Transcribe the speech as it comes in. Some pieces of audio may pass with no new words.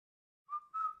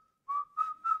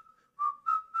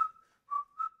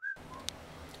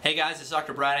Hey guys, it's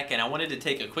Dr. Braddock, and I wanted to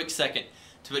take a quick second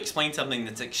to explain something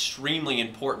that's extremely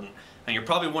important. And you're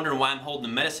probably wondering why I'm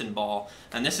holding a medicine ball,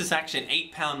 and this is actually an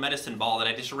 8-pound medicine ball that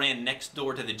I just ran next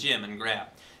door to the gym and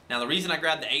grabbed. Now the reason I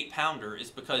grabbed the 8-pounder is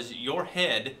because your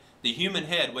head, the human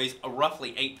head, weighs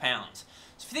roughly 8 pounds.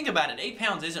 So if you think about it, 8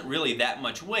 pounds isn't really that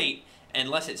much weight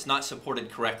unless it's not supported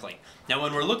correctly. Now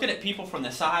when we're looking at people from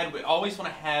the side, we always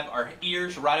want to have our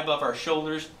ears right above our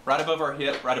shoulders, right above our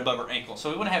hip, right above our ankle.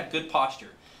 So we want to have good posture.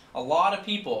 A lot of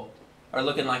people are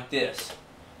looking like this.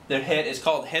 Their head is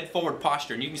called head forward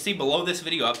posture, and you can see below this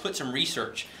video I've put some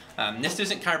research. This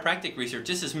isn't chiropractic research,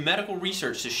 this is medical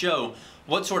research to show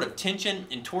what sort of tension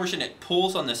and torsion it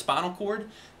pulls on the spinal cord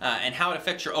and how it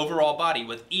affects your overall body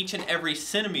with each and every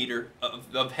centimeter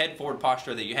of head forward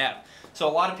posture that you have. So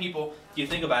a lot of people, if you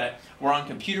think about it, we're on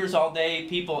computers all day,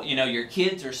 people, you know, your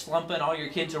kids are slumping, all your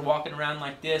kids are walking around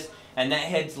like this, and that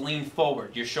head's leaned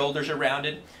forward, your shoulders are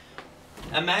rounded.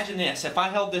 Imagine this, if I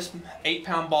held this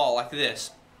 8-pound ball like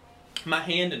this, my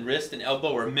hand and wrist and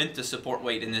elbow are meant to support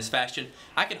weight in this fashion.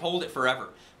 I could hold it forever.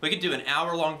 We could do an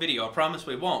hour-long video. I promise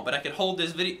we won't, but I could hold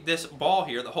this ball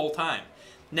here the whole time.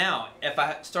 Now, if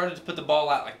I started to put the ball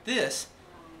out like this,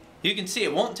 you can see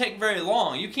it won't take very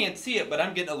long. You can't see it, but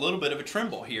I'm getting a little bit of a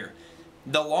tremble here.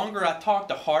 The longer I talk,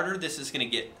 the harder this is going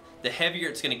to get, the heavier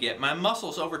it's going to get. My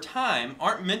muscles over time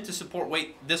aren't meant to support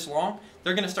weight this long.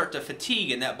 They're going to start to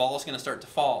fatigue and that ball is going to start to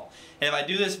fall. And if I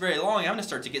do this very long, I'm going to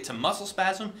start to get some muscle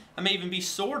spasm. I may even be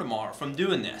sore tomorrow from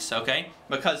doing this, okay?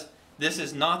 Because this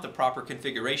is not the proper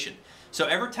configuration. So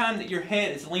every time that your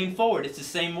head is leaned forward, it's the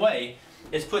same way.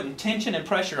 It's putting tension and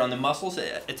pressure on the muscles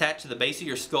attached to the base of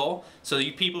your skull. So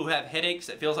you people who have headaches,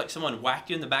 it feels like someone whacked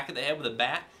you in the back of the head with a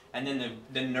bat, and then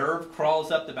the nerve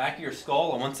crawls up the back of your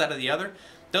skull on one side or the other.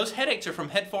 Those headaches are from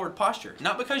head forward posture.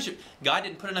 Not because God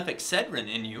didn't put enough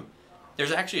Excedrin in you.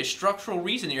 There's actually a structural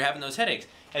reason that you're having those headaches.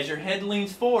 As your head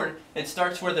leans forward, it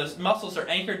starts where those muscles are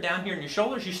anchored down here in your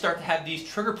shoulders. You start to have these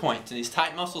trigger points and these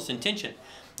tight muscles and tension.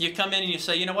 You come in and you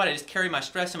say, you know what, I just carry my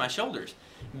stress in my shoulders.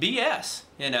 BS,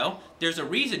 you know. There's a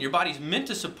reason. Your body's meant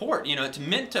to support, you know, it's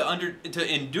meant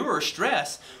to endure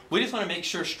stress. We just want to make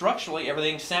sure structurally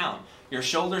everything's sound. Your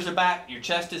shoulders are back, your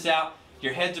chest is out,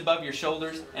 your head's above your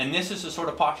shoulders, and this is the sort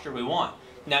of posture we want.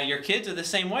 Now your kids are the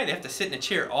same way. They have to sit in a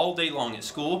chair all day long at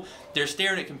school. They're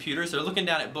staring at computers. They're looking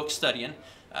down at books studying.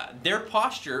 Their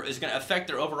posture is going to affect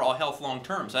their overall health long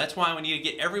term. So that's why we need to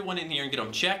get everyone in here and get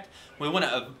them checked. We want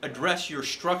to address your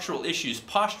structural issues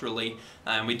posturally,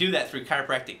 and we do that through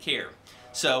chiropractic care.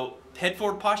 So head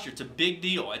forward posture, it's a big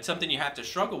deal. It's something you have to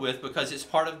struggle with because it's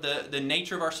part of the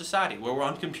nature of our society where we're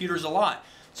on computers a lot.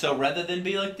 So rather than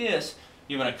be like this,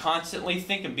 you want to constantly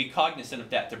think and be cognizant of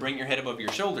that to bring your head above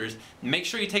your shoulders. Make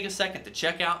sure you take a second to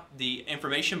check out the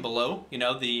information below, you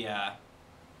know, the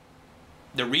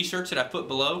research that I put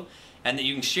below, and that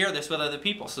you can share this with other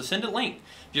people. So send a link.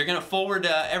 If you're going to forward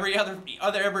every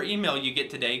other email you get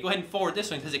today, go ahead and forward this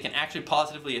one because it can actually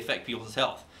positively affect people's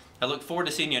health. I look forward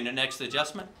to seeing you in your next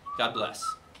adjustment. God bless.